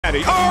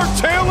Cincinnati. Our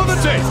tale of the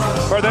tape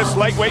for this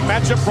lightweight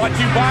matchup brought to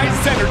you by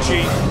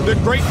Synergy, the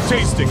great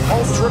tasting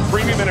ultra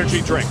premium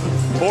energy drink.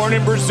 Born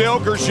in Brazil,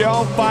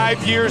 Gurgel,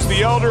 5 years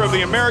the elder of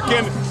the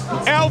American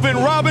Alvin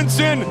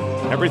Robinson.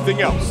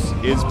 Everything else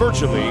is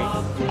virtually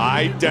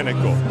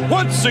identical.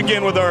 Once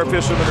again with our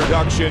official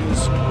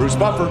introductions, Bruce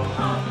Buffer.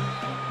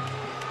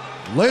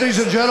 Ladies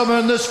and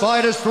gentlemen, this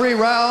fight is 3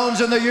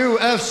 rounds in the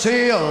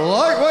UFC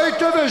lightweight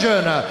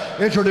division.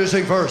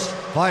 Introducing first,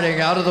 fighting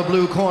out of the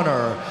blue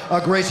corner,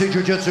 a Gracie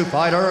Jiu-Jitsu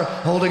fighter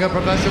holding a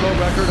professional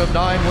record of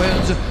 9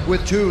 wins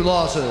with 2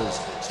 losses.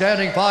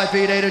 Standing 5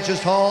 feet 8 inches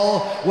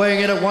tall,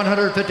 weighing in at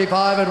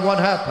 155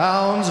 1/2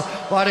 pounds,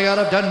 fighting out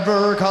of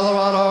Denver,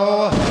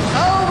 Colorado,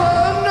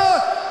 Alvin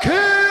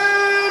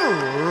Kid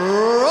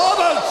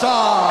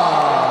Robinson.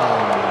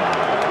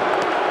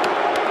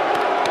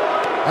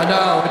 And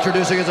now,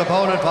 introducing his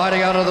opponent,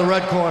 fighting out of the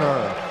red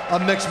corner, a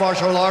mixed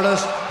martial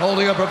artist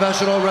holding a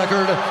professional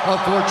record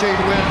of 14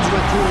 wins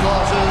with 2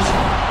 losses.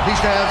 He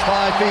stands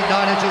 5 feet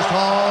 9 inches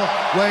tall,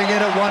 weighing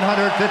in at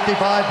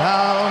 155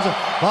 pounds,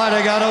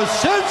 fighting out of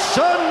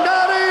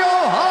Cincinnati,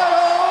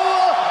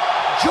 Ohio,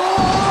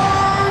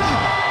 Jorge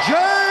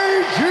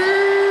J.G.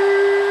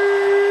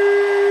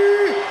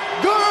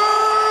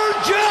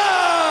 Gurgel!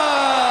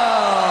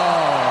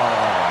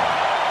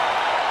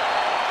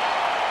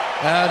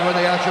 And when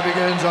the action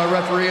begins, our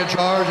referee in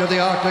charge of the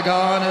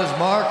octagon is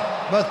Mark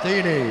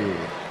Matheny.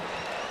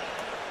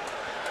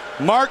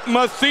 Mark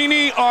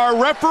Matheny, our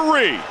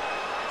referee.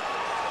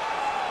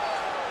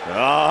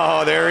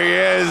 Oh, there he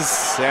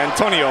is,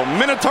 Antonio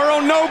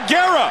Minotauro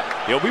Nogueira.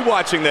 He'll be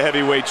watching the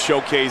heavyweight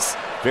showcase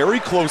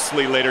very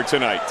closely later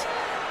tonight.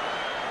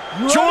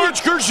 Jorge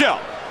Gurgel.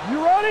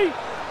 You ready?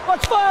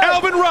 Let's fight!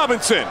 Alvin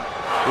Robinson.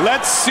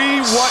 Let's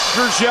see what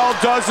Gurgel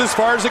does as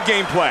far as a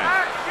game plan.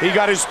 He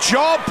got his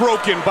jaw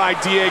broken by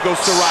Diego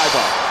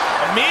Saraiva.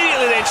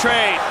 Immediately they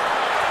trade.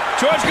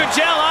 Jorge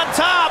Gurgel on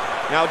top.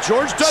 Now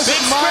George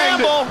doesn't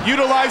mind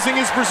utilizing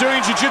his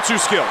Brazilian Jiu-Jitsu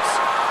skills.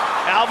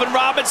 Alvin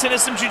Robinson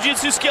has some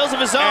Jiu-Jitsu skills of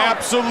his own.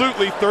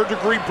 Absolutely, 3rd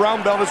degree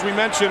brown belt, as we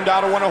mentioned,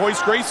 out of one of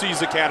Royce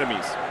Gracie's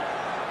academies.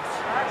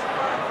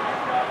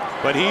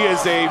 But he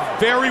is a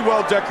very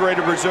well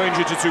decorated Brazilian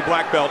Jiu-Jitsu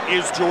black belt,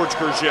 is Jorge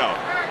Gurgel.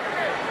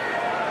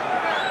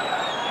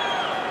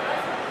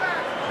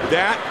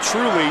 That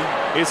truly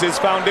is his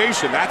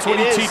foundation. That's what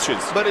he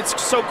teaches. But it's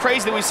so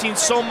crazy that we've seen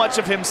so much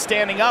of him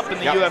standing up in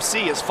the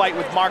UFC. His fight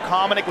with Mark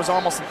Hominick was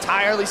almost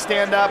entirely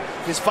stand-up.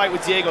 His fight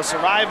with Diego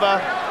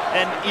Saraiva,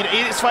 and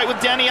his fight with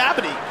Danny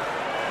Abadi.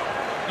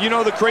 You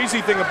know, the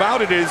crazy thing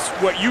about it is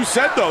what you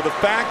said, though, the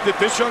fact that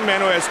this young man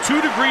who has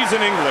 2 degrees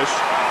in English,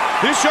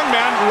 this young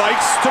man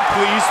likes to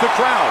please the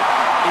crowd.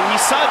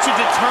 He's such a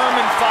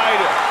determined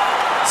fighter,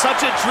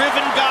 such a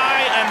driven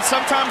guy, and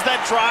sometimes that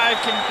drive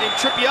can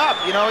trip you up.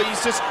 You know, he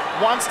just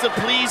wants to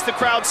please the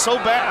crowd so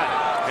bad.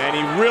 And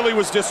he really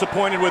was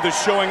disappointed with his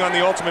showing on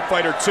The Ultimate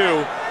Fighter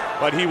 2,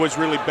 but he was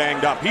really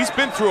banged up. He's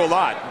been through a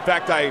lot. In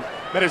fact, I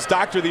met his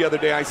doctor the other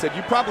day. I said,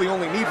 you probably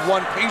only need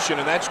 1 patient,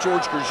 and that's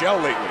Jorge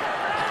Gurgel lately.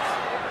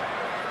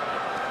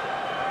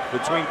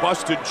 Between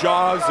busted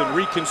jaws and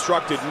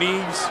reconstructed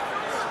knees.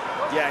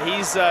 Yeah,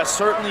 he's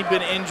certainly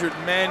been injured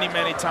many,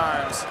 many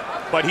times.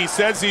 But he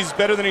says he's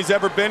better than he's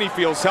ever been. He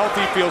feels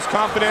healthy, feels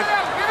confident.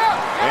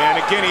 And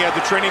again, he had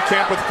the training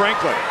camp with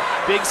Franklin.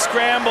 Big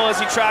scramble as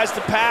he tries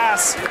to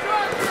pass.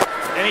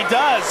 And he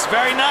does.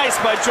 Very nice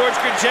by Jorge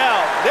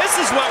Gurgel. This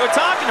is what we're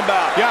talking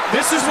about. Yeah,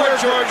 this is where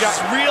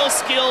Jorge's real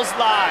skills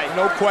lie.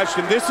 No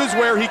question. This is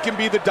where he can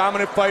be the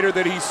dominant fighter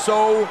that he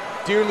so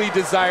dearly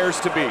desires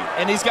to be.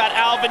 And he's got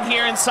Alvin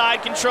here in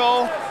side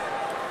control.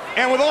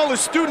 And with all his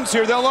students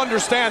here, they'll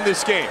understand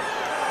this game.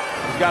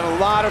 He's got a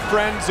lot of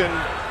friends and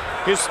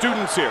his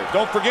students here.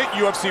 Don't forget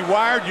UFC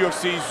Wired,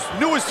 UFC's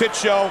newest hit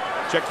show.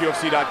 Check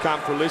UFC.com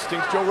for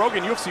listings. Joe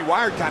Rogan, UFC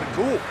Wired, kind of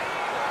cool.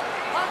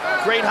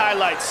 Great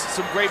highlights,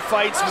 some great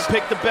fights. We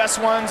pick the best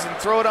ones and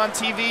throw it on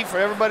TV for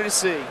everybody to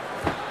see.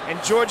 And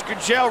Jorge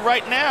Gurgel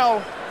right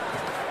now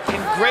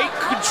in great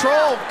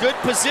control, good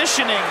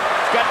positioning.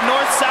 Got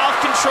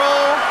north-south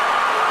control.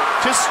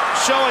 Just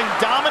showing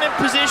dominant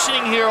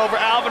positioning here over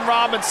Alvin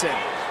Robinson.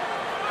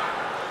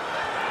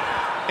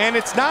 And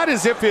it's not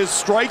as if his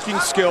striking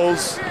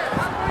skills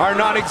are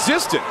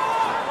non-existent.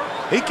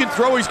 He can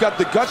throw, he's got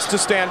the guts to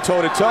stand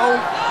toe-to-toe,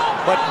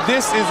 but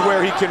this is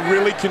where he can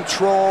really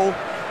control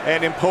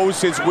and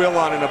impose his will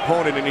on an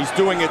opponent, and he's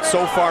doing it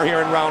so far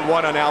here in round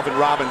 1 on Alvin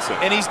Robinson.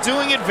 And he's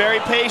doing it very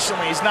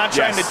patiently. He's not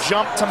trying to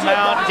jump to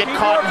mount, get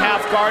caught in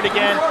half guard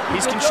again.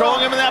 He's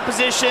controlling him in that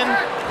position.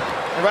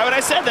 And right when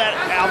I said that,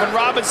 Alvin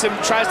Robinson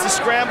tries to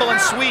scramble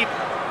and sweep.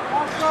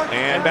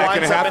 And back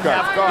in half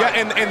guard. Yeah,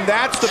 and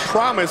that's the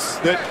promise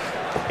that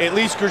at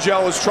least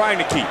Gurgel is trying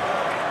to keep.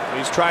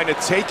 He's trying to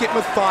take it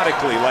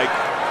methodically, like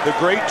the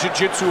great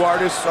jiu-jitsu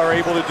artists are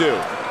able to do.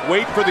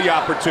 Wait for the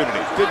opportunity.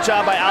 Good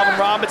job by Alvin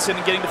Robinson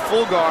in getting to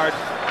full guard.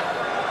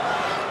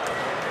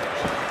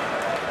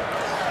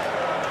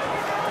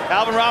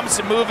 Alvin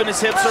Robinson moving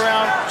his hips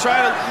around,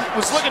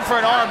 was looking for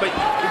an arm, but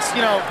it's,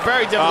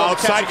 very difficult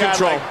to catch a guy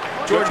like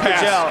Jorge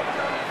Gurgel.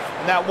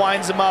 And that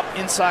winds him up.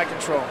 inside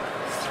control.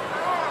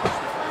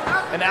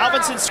 And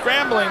Alvin's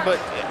scrambling, but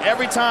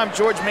every time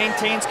George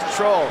maintains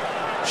control,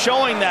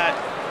 showing that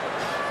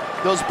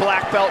those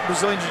black belt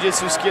Brazilian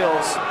Jiu-Jitsu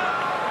skills.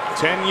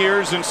 10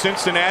 years in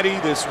Cincinnati,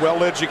 this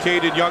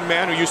well-educated young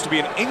man who used to be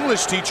an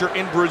English teacher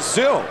in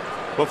Brazil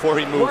before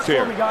he moved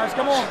here. For me, guys.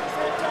 Come on.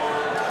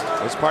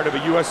 As part of a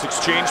U.S.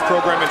 exchange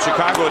program in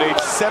Chicago at age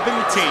 17.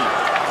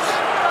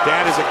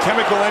 Dad is a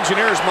chemical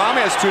engineer. His mom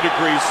has 2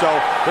 degrees,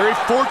 so very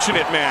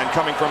fortunate man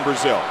coming from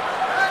Brazil.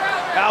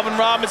 Alvin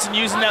Robinson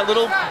using that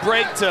little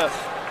break to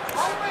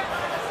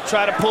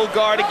try to pull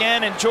guard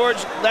again, and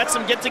George lets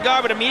him get to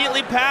guard, but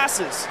immediately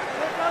passes.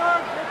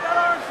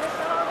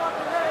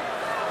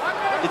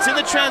 It's in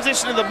the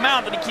transition of the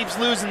mount that he keeps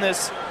losing the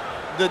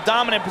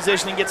dominant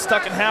position, and gets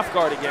stuck in half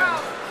guard again.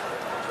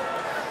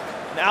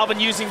 And Alvin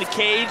using the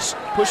cage,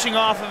 pushing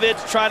off of it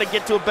to try to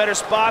get to a better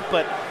spot,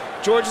 but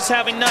George is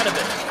having none of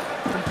it.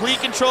 Complete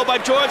control by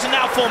George, and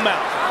now full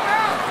mount.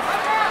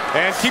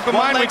 And keep in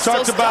mind, we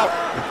talked about,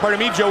 pardon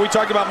me, Joe, we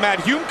talked about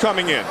Matt Hume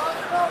coming in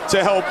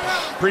to help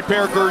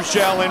prepare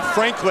Gurgel and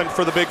Franklin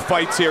for the big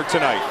fights here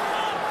tonight.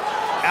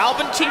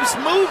 Alvin keeps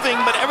moving,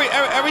 but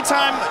every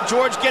time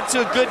George gets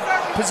to a good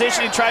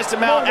position, he tries to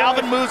mount.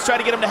 Alvin moves, try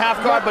to get him to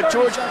half guard, but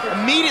George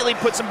immediately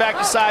puts him back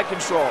to side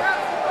control.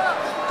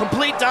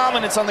 Complete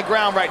dominance on the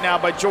ground right now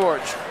by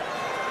George. He's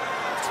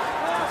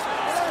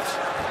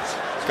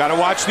got to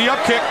watch the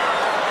up kick.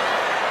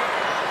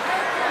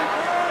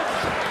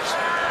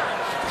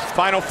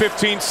 Final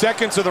 15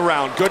 seconds of the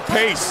round. Good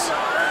pace.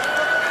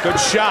 Good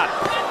shot.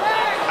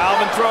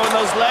 Alvin throwing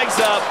those legs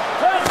up.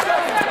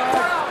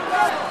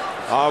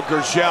 Oh,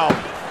 Gurgel.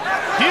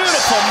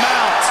 Beautiful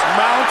mount.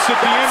 Mounts at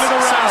the end of the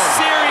round. Some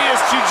serious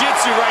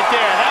jiu-jitsu right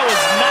there. That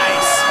was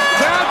nice.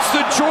 That's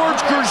the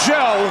George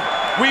Gurgel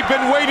we've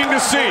been waiting to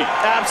see.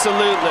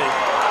 Absolutely.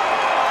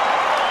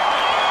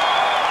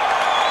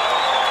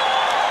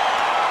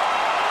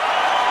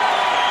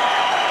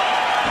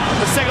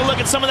 Let's take a look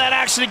at some of that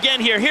action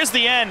again here. Here's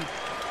the end.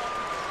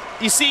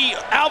 You see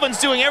Alvin's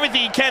doing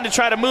everything he can to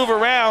try to move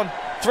around,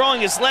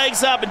 throwing his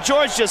legs up, and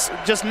George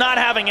just not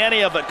having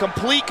any of it.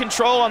 Complete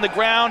control on the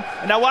ground.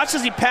 And now watch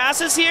as he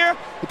passes here.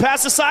 He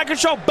passes side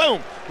control,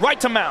 boom, right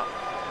to mount.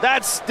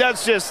 That's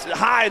just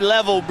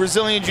high-level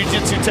Brazilian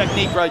Jiu-Jitsu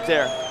technique right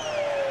there.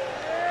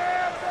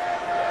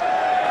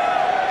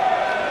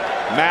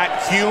 Matt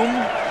Hume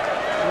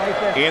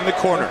Right there. in the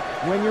corner.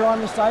 When you're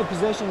on the side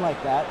position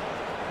like that,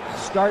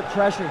 start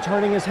pressuring,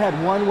 turning his head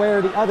one way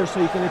or the other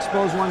so you can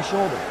expose one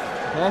shoulder.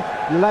 Okay?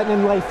 You're letting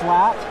him lay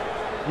flat.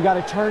 You got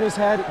to turn his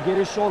head, get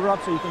his shoulder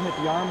up so you can hit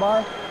the arm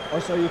bar, or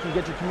so you can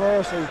get your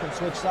Kimura, so you can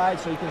switch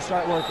sides, so you can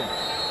start working.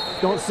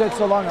 Don't sit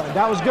so long on it.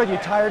 That was good. You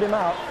tired him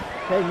out.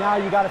 Okay, now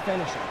you got to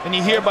finish it. And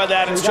you hear by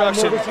that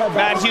instruction,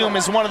 Matt Hume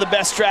is one of the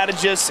best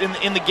strategists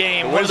in the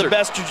game. One of the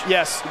best,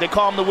 yes, they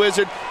call him the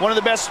Wizard. One of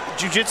the best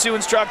jiu-jitsu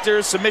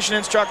instructors, submission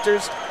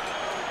instructors.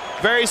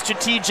 Very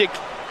strategic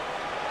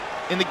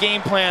in the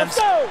game plans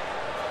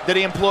that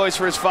he employs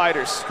for his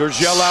fighters.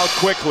 Gurgel out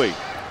quickly.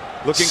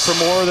 Looking for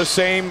more of the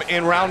same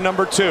in round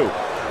number 2.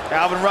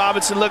 Alvin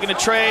Robinson looking to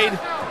trade.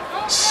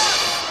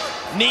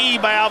 Knee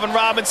by Alvin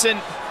Robinson.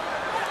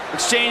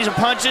 Exchange of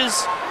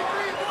punches.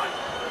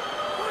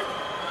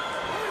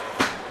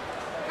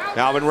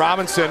 Alvin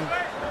Robinson.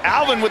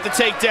 Alvin with the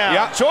takedown.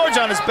 Yeah. George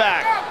on his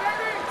back.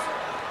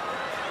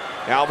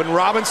 Alvin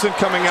Robinson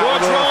coming out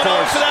George with a little rolling over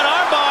force. for that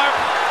armbar.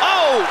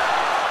 Oh!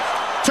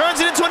 Turns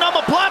it into an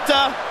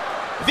omoplata.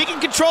 If he can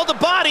control the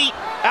body,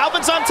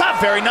 Alvin's on top.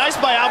 Very nice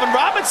by Alvin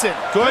Robinson.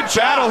 Good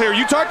battle here.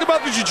 You talked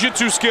about the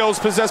jiu-jitsu skills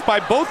possessed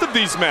by both of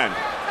these men.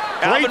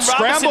 Alvin Great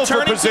scramble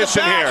for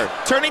position here.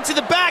 Turning to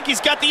the back,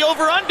 he's got the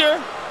over-under.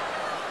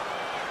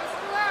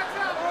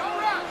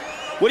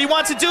 What he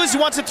wants to do is he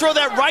wants to throw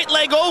that right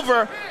leg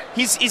over.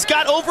 He's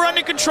got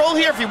over-under control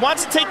here. If he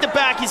wants to take the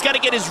back, he's got to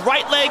get his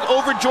right leg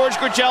over George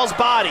Gurgel's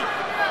body.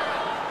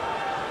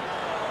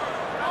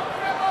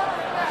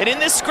 And in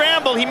this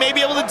scramble, he may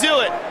be able to do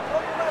it.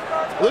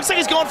 Looks like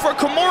he's going for a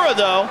Kimura,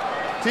 though.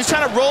 He's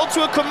trying to roll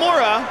to a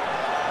Kimura.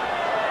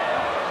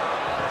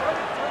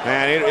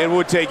 Man, it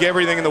would take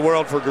everything in the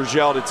world for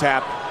Gurgel to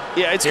tap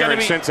It's here going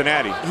to in be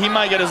Cincinnati. He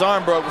might get his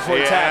arm broke before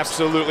he taps.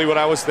 Absolutely what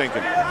I was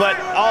thinking. But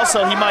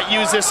also, he might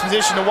use this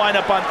position to wind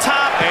up on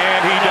top.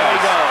 And he there does. He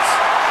goes.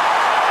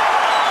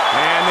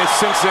 And this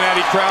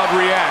Cincinnati crowd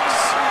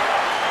reacts.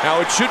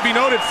 Now, it should be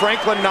noted,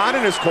 Franklin not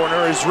in his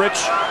corner as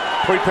Rich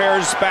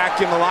prepares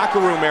back in the locker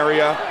room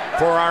area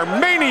for our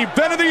main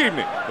event of the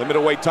evening, the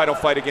middleweight title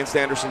fight against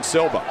Anderson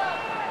Silva.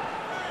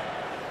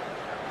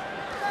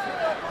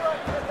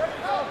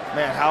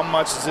 Man, how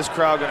much is this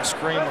crowd going to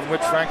scream when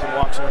Rich Franklin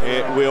walks in?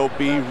 It will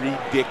be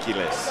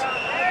ridiculous.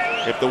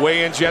 If the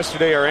weigh-ins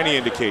yesterday are any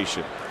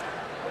indication,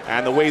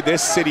 and the way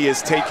this city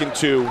is taken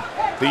to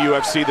the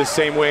UFC the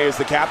same way as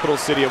the capital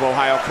city of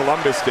Ohio,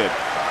 Columbus did.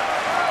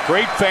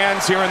 Great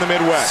fans here in the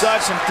Midwest.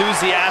 Such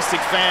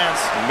enthusiastic fans.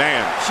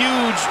 Man.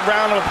 Huge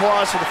round of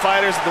applause for the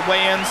fighters at the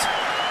weigh-ins.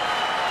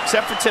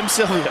 Except for Tim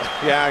Sylvia.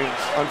 Yeah,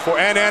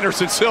 and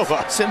Anderson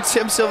Silva. Tim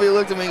Sylvia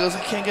looked at me and goes,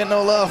 I can't get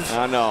no love.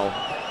 I know.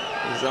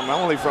 I'm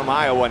only from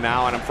Iowa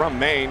now, and I'm from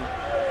Maine.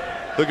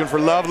 Looking for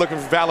love, looking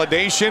for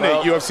validation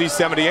at UFC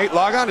 78.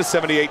 Log on to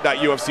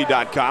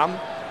 78.ufc.com.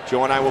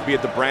 Joe and I will be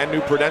at the brand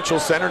new Prudential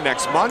Center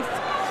next month.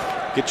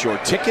 Get your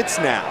tickets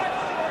now.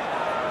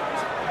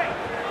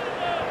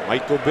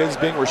 Michael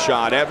Bisping,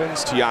 Rashad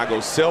Evans,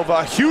 Thiago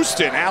Silva,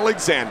 Houston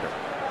Alexander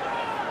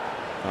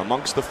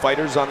amongst the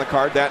fighters on the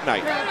card that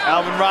night.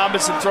 Alvin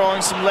Robinson throwing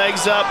some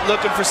legs up,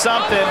 looking for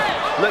something.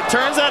 Look,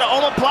 turns out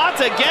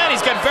omoplata again.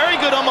 He's got very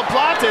good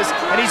omoplatas,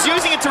 and he's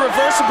using it to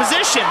reverse a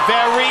position.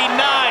 Very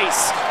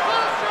nice.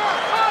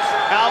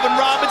 Alvin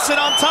Robinson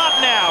on top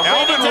now.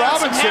 Alvin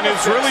Robinson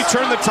has really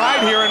turned the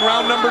tide here in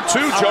round number 2.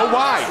 Joe,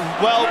 why?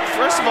 Well,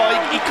 first of all,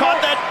 he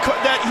caught that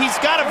he's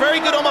got a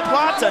very good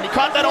omoplata, and he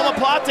caught that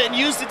omoplata and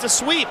used it to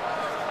sweep.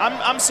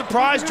 I'm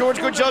surprised George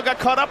Gurgel got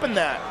caught up in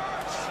that.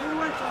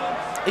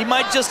 He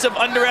might just have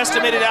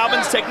underestimated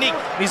Alvin's technique.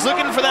 He's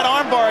looking for that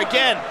armbar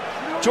again.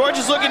 George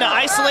is looking to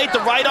isolate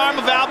the right arm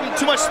of Alvin,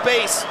 too much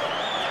space.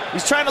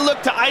 He's trying to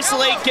look to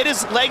isolate, get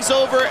his legs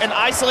over, and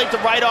isolate the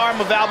right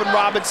arm of Alvin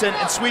Robinson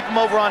and sweep him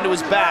over onto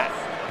his back.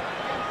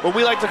 What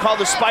we like to call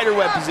the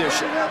spiderweb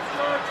position.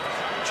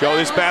 Joe,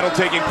 this battle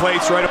taking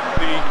place right up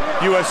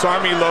the U.S.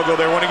 Army logo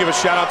there. I want to give a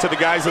shout out to the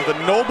guys of the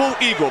Noble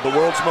Eagle, the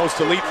world's most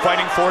elite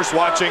fighting force,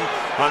 watching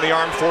on the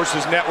Armed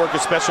Forces Network. A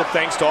special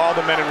thanks to all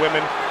the men and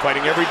women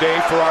fighting every day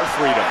for our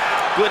freedom.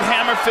 Good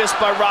hammer fist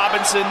by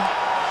Robinson.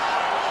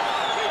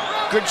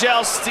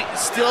 Gurgel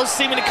still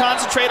seeming to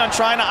concentrate on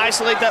trying to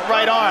isolate that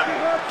right arm.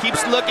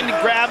 Keeps looking to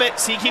grab it.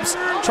 See, he keeps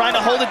trying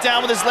to hold it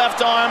down with his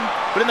left arm.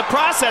 But in the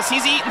process,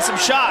 he's eating some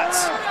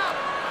shots.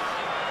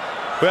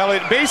 Well,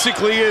 it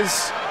basically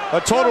is a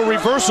total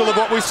reversal of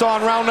what we saw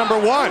in round number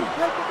 1,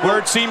 where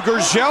it seemed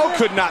Gurgel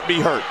could not be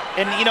hurt.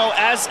 And, you know,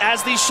 as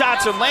these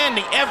shots are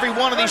landing, every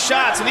one of these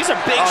shots, and these are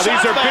big shots.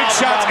 These are big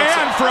shots,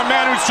 and for a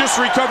man who's just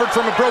recovered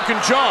from a broken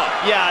jaw.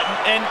 Yeah,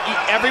 and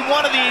every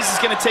one of these is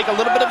going to take a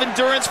little bit of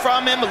endurance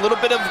from him, a little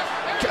bit of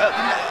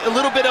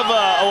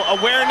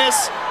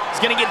awareness. He's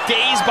going to get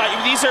dazed by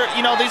these are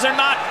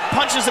not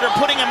punches that are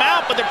putting him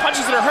out, but they're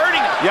punches that are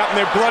hurting him. Yep, and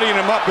they're bloodying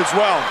him up as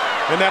well.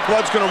 And that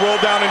blood's going to roll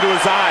down into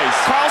his eyes.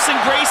 Carlson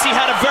Gracie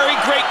had a very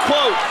great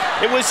quote.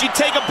 It was, you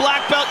take a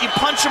black belt, you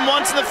punch him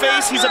once in the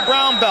face, he's a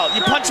brown belt.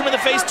 You punch him in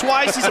the face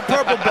twice, he's a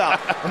purple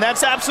belt. And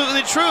that's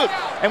absolutely the truth.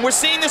 And we're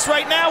seeing this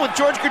right now with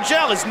George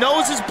Gurgel. His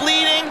nose is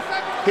bleeding,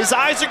 his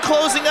eyes are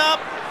closing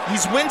up,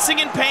 he's wincing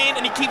in pain,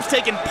 and he keeps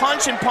taking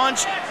punch and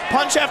punch,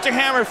 punch after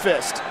hammer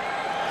fist.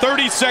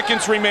 30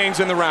 seconds remains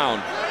in the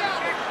round.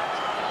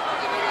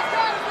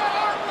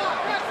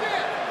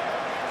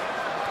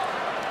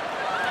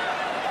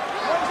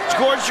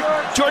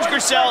 George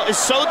Gurgel is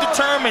so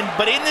determined,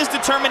 but in this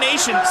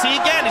determination, see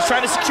again, he's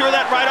trying to secure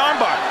that right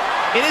armbar.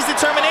 In his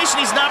determination,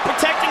 he's not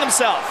protecting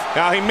himself.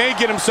 Now, he may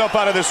get himself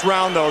out of this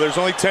round, though. There's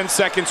only 10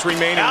 seconds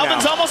remaining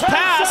Alvin's now. almost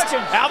passed.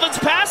 Alvin's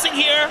passing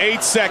here. 8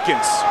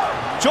 seconds.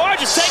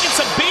 George is taking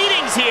some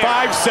beatings here.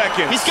 5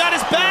 seconds. He's got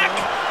his back.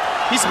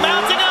 He's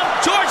mounting him.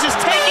 George is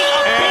taking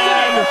a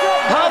beating.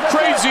 How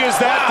crazy is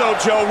that, though,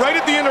 Joe? Right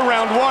at the end of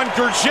round 1,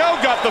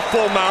 Gurgel got the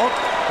full mount.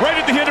 Right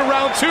at the end of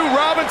round 2,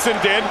 Robinson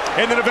did,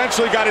 and then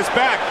eventually got his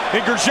back.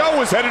 And Gurgel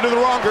was headed to the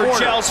wrong corner.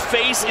 Gurgel's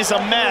face is a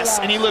mess,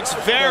 and he looks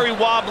very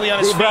wobbly on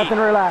his feet. Deep breath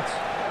and relax.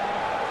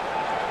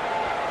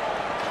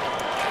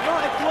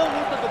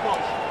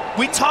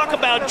 We talk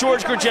about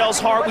George Gurgel's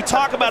heart, we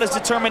talk about his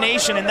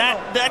determination, and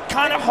that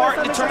kind of heart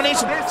and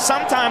determination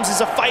sometimes is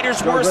a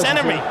fighter's worst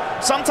enemy.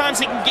 Sometimes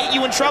he can get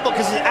you in trouble,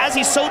 because as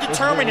he's so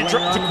determined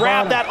to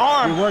grab that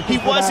arm, he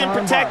wasn't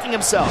protecting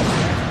himself.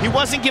 He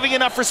wasn't giving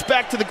enough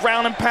respect to the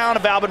ground and pound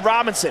of Alvin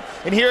Robinson.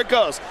 And here it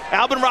goes.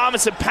 Alvin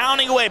Robinson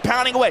pounding away,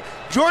 pounding away.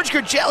 George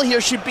Gurgel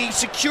here should be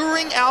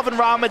securing Alvin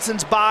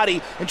Robinson's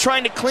body and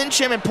trying to clinch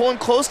him and pull him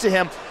close to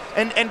him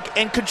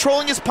and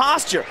controlling his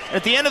posture. And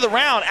at the end of the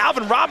round,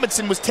 Alvin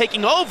Robinson was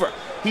taking over.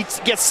 He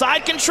gets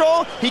side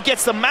control, he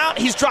gets the mount,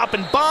 he's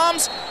dropping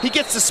bombs, he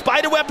gets the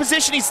spiderweb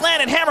position, he's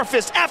landing hammer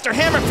fist after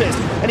hammer fist,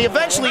 and he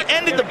eventually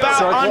ended the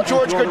bout on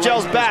George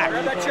Gurgel's back.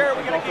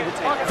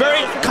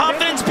 Very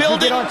confidence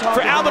building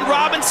for Alvin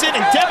Robinson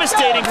and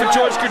devastating for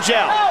George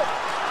Gurgel.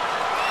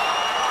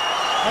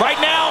 Right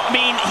now,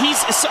 he's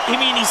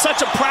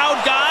such a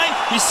proud guy.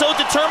 He's so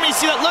determined. You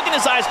see that look in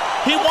his eyes.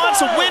 He wants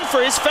a win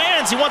for his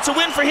fans. He wants a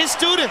win for his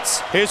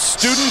students. His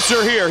students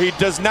are here. He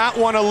does not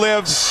want to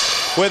live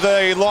with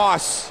a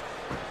loss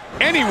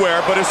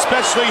anywhere, but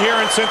especially here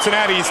in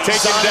Cincinnati. He's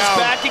taken down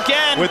back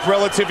again with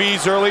relative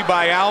ease early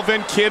by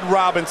Alvin Kid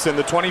Robinson,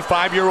 the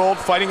 25-year-old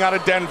fighting out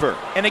of Denver.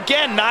 And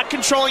again, not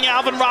controlling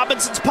Alvin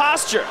Robinson's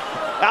posture.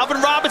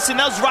 Alvin Robinson,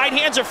 those right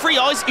hands are free.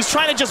 He's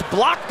trying to just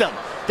block them.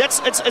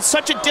 It's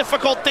such a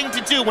difficult thing to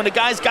do when a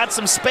guy's got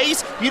some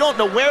space. You don't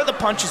know where the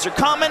punches are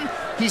coming.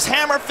 He's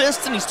hammer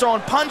fisting, he's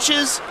throwing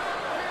punches.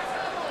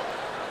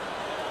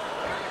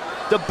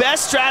 The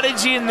best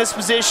strategy in this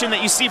position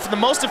that you see for the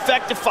most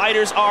effective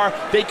fighters are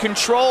they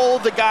control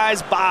the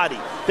guy's body.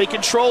 They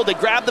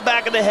grab the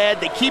back of the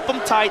head, they keep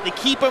him tight, they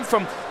keep him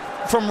from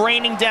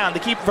raining down, they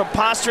keep him from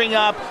posturing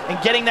up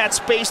and getting that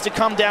space to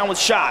come down with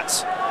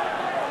shots.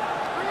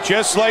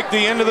 Just like the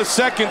end of the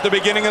second, the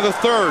beginning of the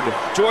third.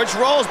 George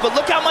rolls, but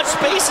look how much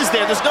space is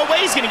there. There's no way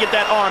he's going to get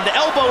that arm. The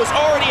elbow is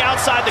already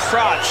outside the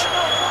crotch.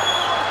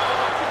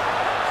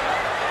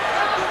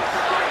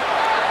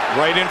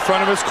 Right in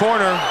front of his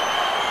corner.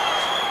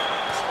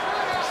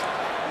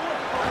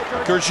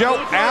 Gurgel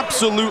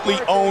absolutely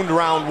owned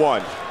round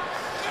one.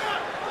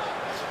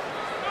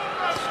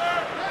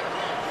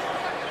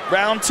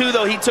 Round two,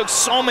 though, he took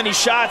so many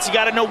shots. You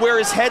got to know where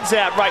his head's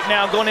at right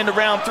now going into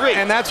round three.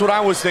 And that's what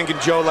I was thinking,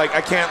 Joe. Like, I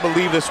can't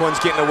believe this one's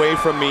getting away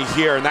from me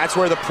here. And that's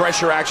where the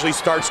pressure actually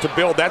starts to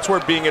build. That's where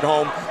being at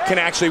home can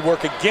actually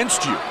work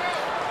against you.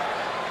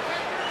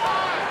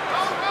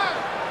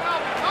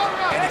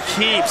 And he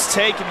keeps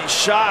taking these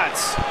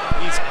shots.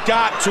 He's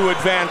got to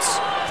advance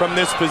from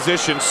this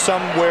position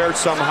somewhere,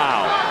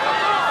 somehow.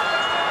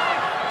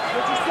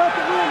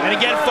 And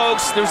again,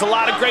 folks, there's a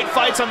lot of great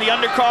fights on the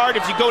undercard.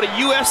 If you go to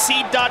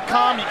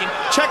UFC.com, you can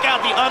check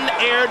out the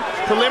unaired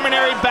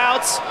preliminary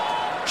bouts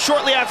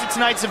shortly after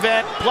tonight's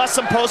event, plus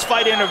some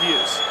post-fight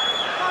interviews.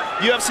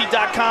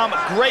 UFC.com,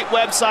 great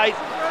website.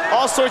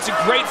 All sorts of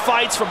great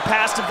fights from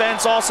past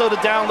events also to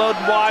download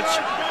and watch.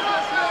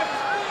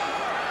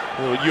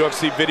 A little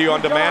UFC video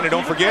on demand. And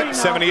don't forget,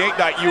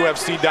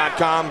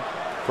 78.UFC.com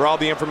for all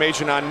the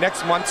information on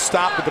next month's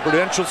stop at the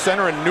Prudential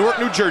Center in Newark,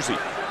 New Jersey.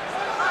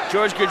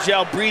 George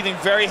Gurgel breathing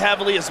very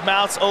heavily, his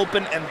mouth's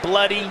open and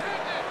bloody.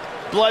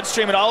 Blood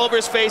streaming all over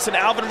his face, and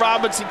Alvin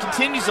Robinson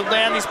continues to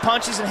land these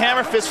punches and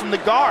hammer fists from the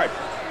guard.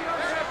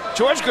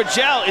 George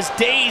Gurgel is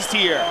dazed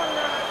here.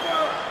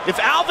 If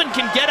Alvin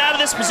can get out of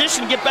this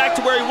position and get back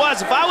to where he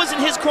was, if I was in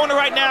his corner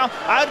right now,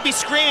 I would be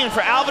screaming for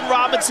Alvin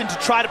Robinson to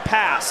try to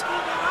pass.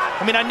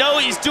 I mean, I know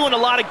he's doing a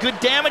lot of good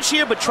damage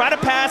here, but try to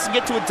pass and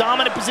get to a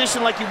dominant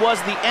position like he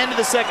was at the end of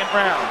the second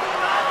round.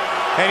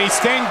 And he's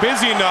staying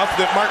busy enough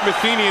that Mark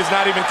Matheny is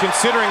not even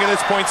considering at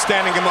this point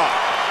standing him up.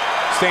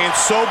 Staying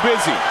so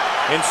busy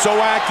and so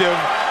active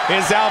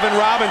is Alvin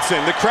Robinson.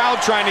 The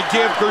crowd trying to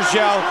give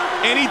Gurgel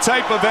any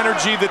type of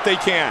energy that they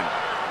can.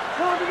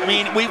 I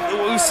mean, we've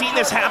seen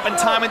this happen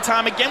time and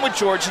time again with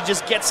George. He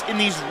just gets in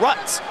these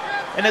ruts.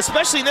 And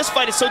especially in this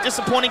fight, it's so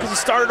disappointing because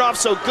he started off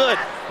so good.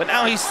 But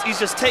now he's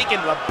just taking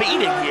a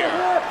beating here.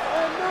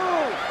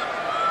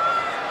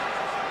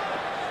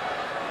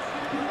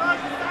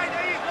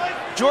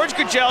 George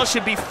Gurgel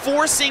should be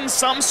forcing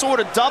some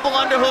sort of double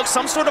underhook,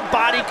 some sort of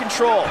body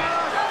control.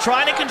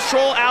 Trying to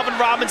control Alvin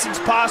Robinson's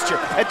posture.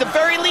 At the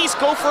very least,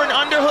 go for an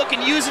underhook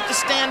and use it to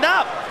stand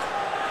up.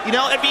 You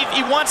know, if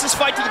he wants this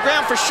fight to the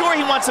ground, for sure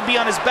he wants to be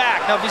on his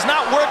back. Now, if he's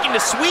not working to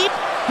sweep,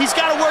 he's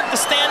got to work to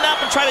stand up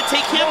and try to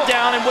take him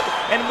down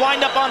and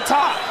wind up on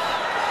top.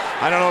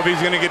 I don't know if he's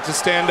going to get to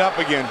stand up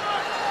again.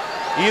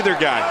 Either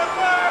guy.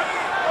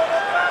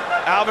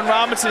 Alvin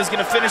Robinson is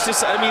going to finish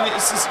this. I mean,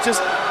 this is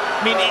just...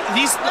 I mean,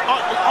 these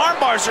arm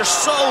bars are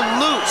so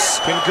loose.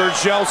 Can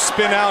Gurgel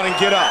spin out and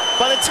get up?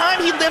 By the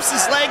time he lifts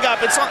his leg up,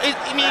 the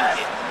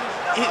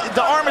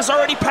arm is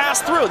already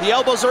passed through. The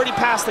elbow's already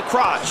past the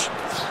crotch.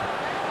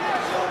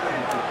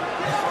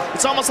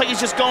 It's almost like he's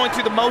just going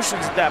through the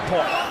motions at that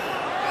point.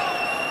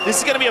 This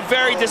is going to be a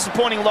very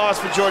disappointing loss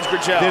for George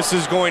Gurgel. This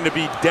is going to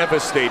be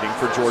devastating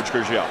for George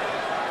Gurgel.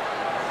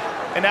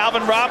 And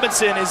Alvin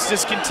Robinson is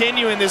just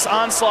continuing this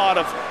onslaught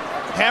of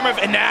hammer,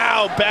 and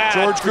now bad.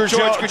 George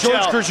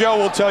Gurgel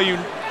will tell you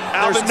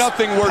there's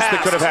nothing worse that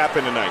could have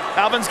happened tonight.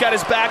 Alvin's got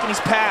his back and he's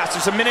passed.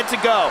 There's a minute to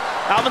go.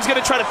 Alvin's going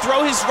to try to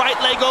throw his right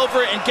leg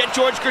over and get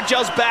George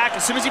Gurgel's back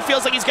as soon as he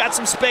feels like he's got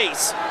some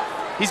space.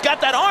 He's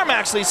got that arm,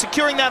 actually,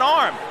 securing that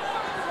arm.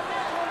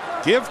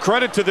 Give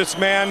credit to this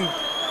man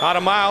out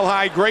of Mile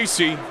High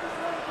Gracie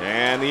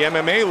and the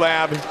MMA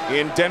lab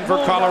in Denver,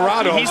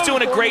 Colorado. He's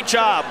doing a great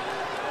job.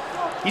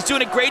 He's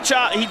doing a great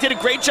job. He did a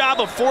great job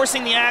of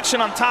forcing the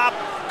action on top,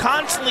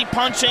 constantly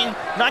punching,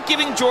 not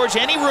giving George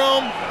any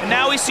room, and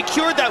now he's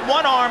secured that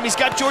one arm. He's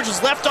got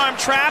George's left arm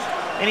trapped,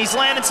 and he's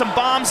landed some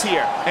bombs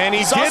here. And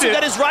he's also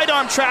got his right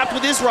arm trapped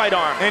with his right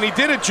arm. And he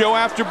did it, Joe,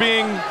 after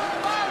being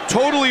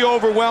totally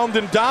overwhelmed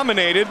and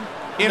dominated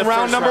in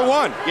round number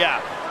one. Yeah,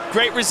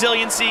 great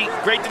resiliency,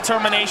 great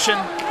determination.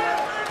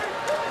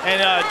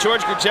 And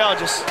George Gurgel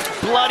just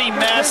bloody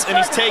mess, and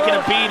he's taking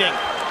a beating.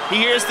 He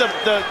hears the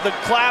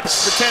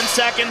claps for 10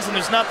 seconds, and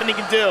there's nothing he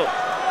can do.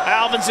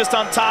 Alvin's just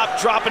on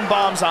top, dropping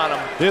bombs on him.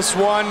 This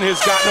one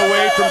has gotten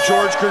away from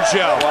George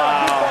Gurgel.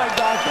 Wow.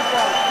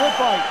 Good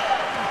fight.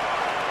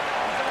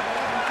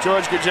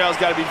 George Gurgel's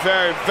got to be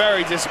very,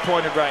 very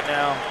disappointed right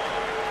now.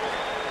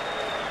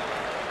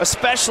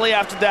 Especially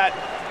after that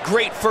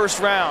great first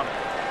round.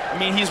 I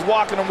mean, he's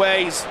walking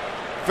away, he's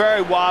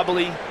very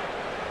wobbly.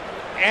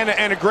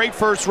 And a great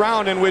first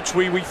round in which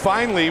we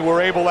finally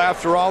were able,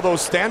 after all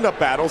those stand-up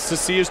battles, to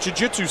see his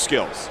jiu-jitsu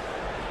skills.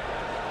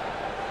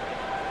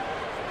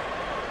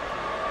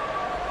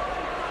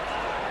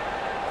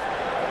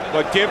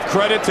 But give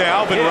credit to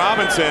Alvin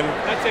Robinson.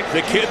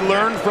 The kid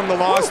learned from the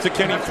loss to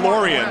Kenny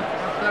Florian.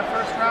 That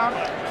first round,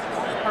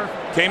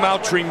 perfect. Came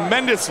out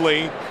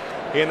tremendously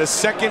in the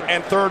second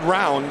and third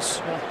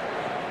rounds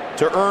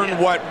to earn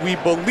what we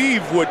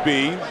believe would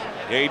be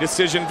a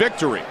decision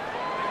victory.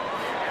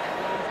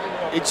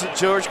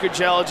 George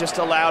Gurgel just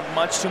allowed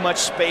much too much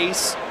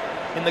space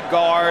in the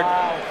guard,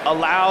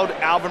 allowed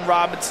Alvin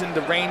Robinson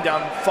to rain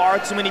down far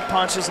too many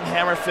punches and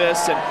hammer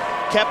fists, and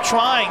kept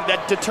trying.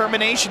 That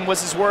determination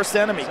was his worst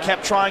enemy.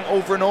 Kept trying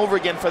over and over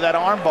again for that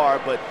armbar,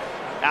 but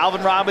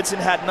Alvin Robinson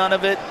had none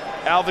of it.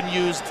 Alvin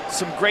used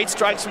some great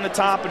strikes from the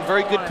top and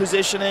very good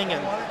positioning,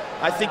 and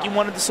I think he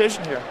won a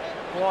decision here.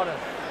 Water.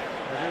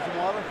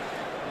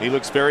 He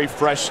looks very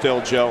fresh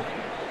still, Joe.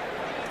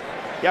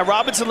 Yeah,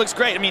 Robinson looks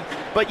great. I mean,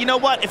 but you know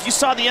what? If you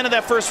saw the end of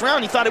that first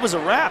round, you thought it was a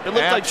wrap. It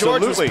looked like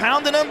George was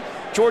pounding him.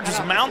 George was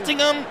mounting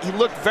him. He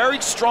looked very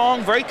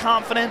strong, very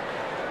confident.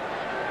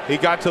 He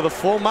got to the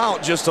full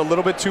mount just a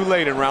little bit too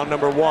late in round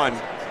number 1.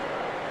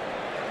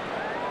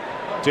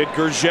 Did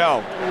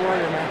Gurgel.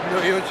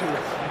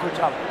 Good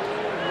job.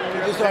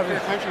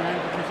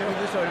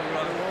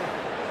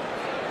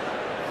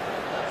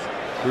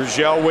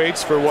 Gurgel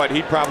waits for what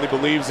he probably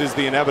believes is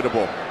the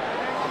inevitable.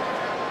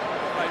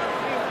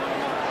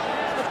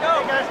 Let's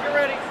go, guys. Get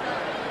ready.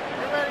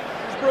 Get ready.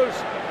 It's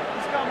Bruce.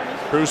 He's coming.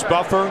 Bruce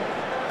Buffer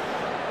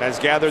has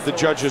gathered the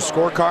judges'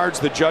 scorecards.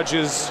 The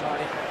judges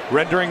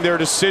rendering their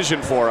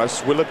decision for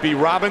us. Will it be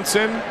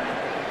Robinson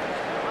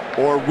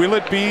or will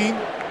it be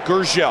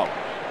Gurgel?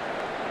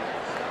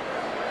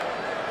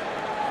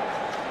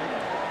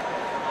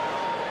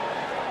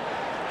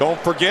 Don't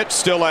forget,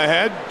 still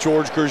ahead,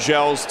 George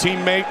Gurgel's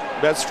teammate,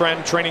 best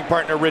friend, training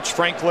partner Rich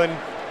Franklin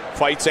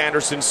fights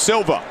Anderson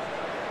Silva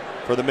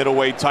for the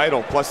middleweight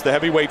title, plus the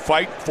heavyweight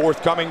fight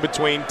forthcoming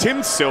between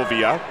Tim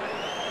Sylvia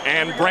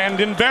and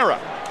Brandon Vera.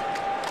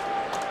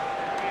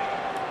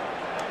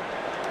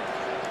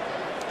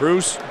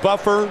 Bruce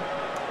Buffer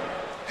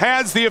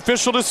has the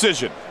official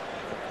decision.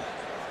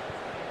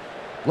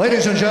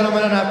 Ladies and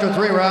gentlemen, after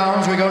 3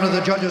 rounds, we go to the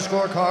judges'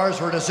 scorecards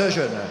for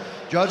decision.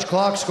 Judge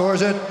Clock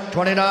scores it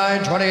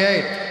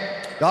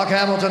 29-28. Doc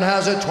Hamilton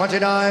has it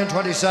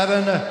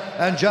 29-27.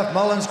 And Jeff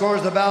Mullen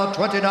scores the bout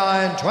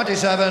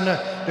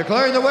 29-27.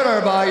 Declaring the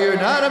winner by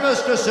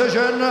unanimous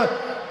decision,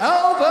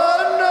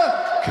 Alvin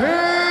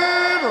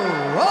Kid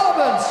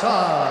Robinson.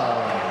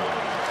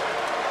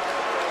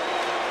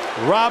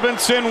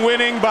 Robinson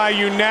winning by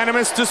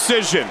unanimous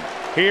decision.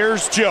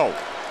 Here's Joe.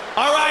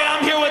 All right,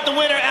 I'm here with the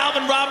winner,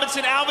 Alvin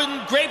Robinson.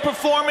 Alvin, great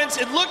performance.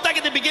 It looked like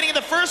at the beginning of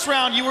the first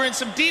round you were in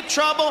some deep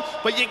trouble,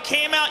 but you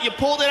came out, you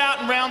pulled it out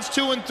in rounds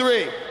 2 and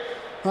 3.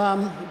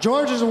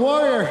 George is a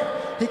warrior.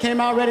 He came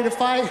out ready to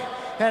fight.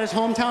 He had his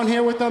hometown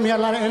here with him. He had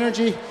a lot of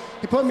energy.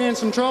 He put me in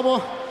some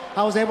trouble.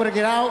 I was able to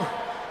get out,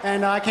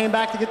 and I came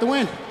back to get the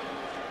win.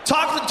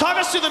 Talk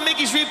us through the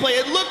Mickey's replay.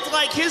 It looked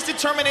like his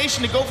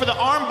determination to go for the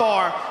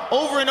armbar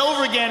over and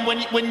over again when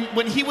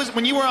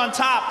you were on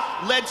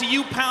top led to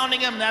you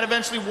pounding him, and that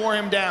eventually wore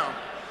him down.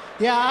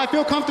 Yeah, I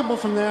feel comfortable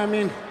from there. I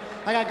mean,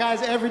 I got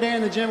guys every day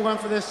in the gym going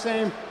for this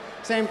same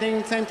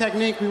thing, same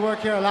technique. We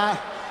work here a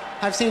lot.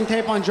 I've seen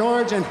tape on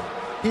George, and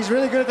he's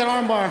really good at that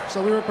armbar,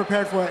 so we were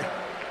prepared for it.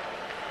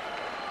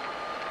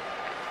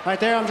 Right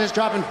there, I'm just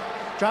dropping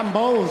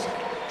bows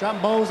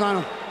on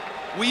him.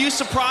 Were you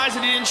surprised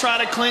that he didn't try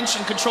to clinch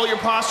and control your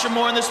posture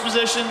more in this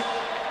position?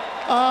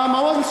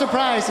 I wasn't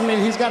surprised. I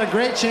mean, he's got a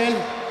great chin.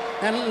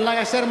 And like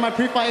I said in my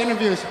pre-fight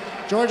interviews,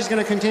 George is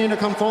going to continue to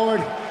come forward.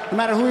 No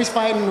matter who he's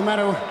fighting, no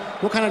matter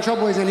what kind of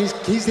trouble he's in,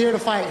 he's here to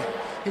fight.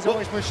 He's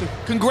always pushing.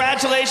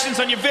 Congratulations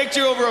on your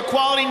victory over a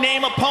quality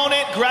name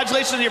opponent.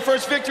 Congratulations on your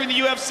first victory in the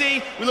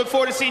UFC. We look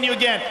forward to seeing you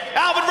again.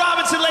 Alvin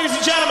Robinson, ladies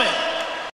and gentlemen.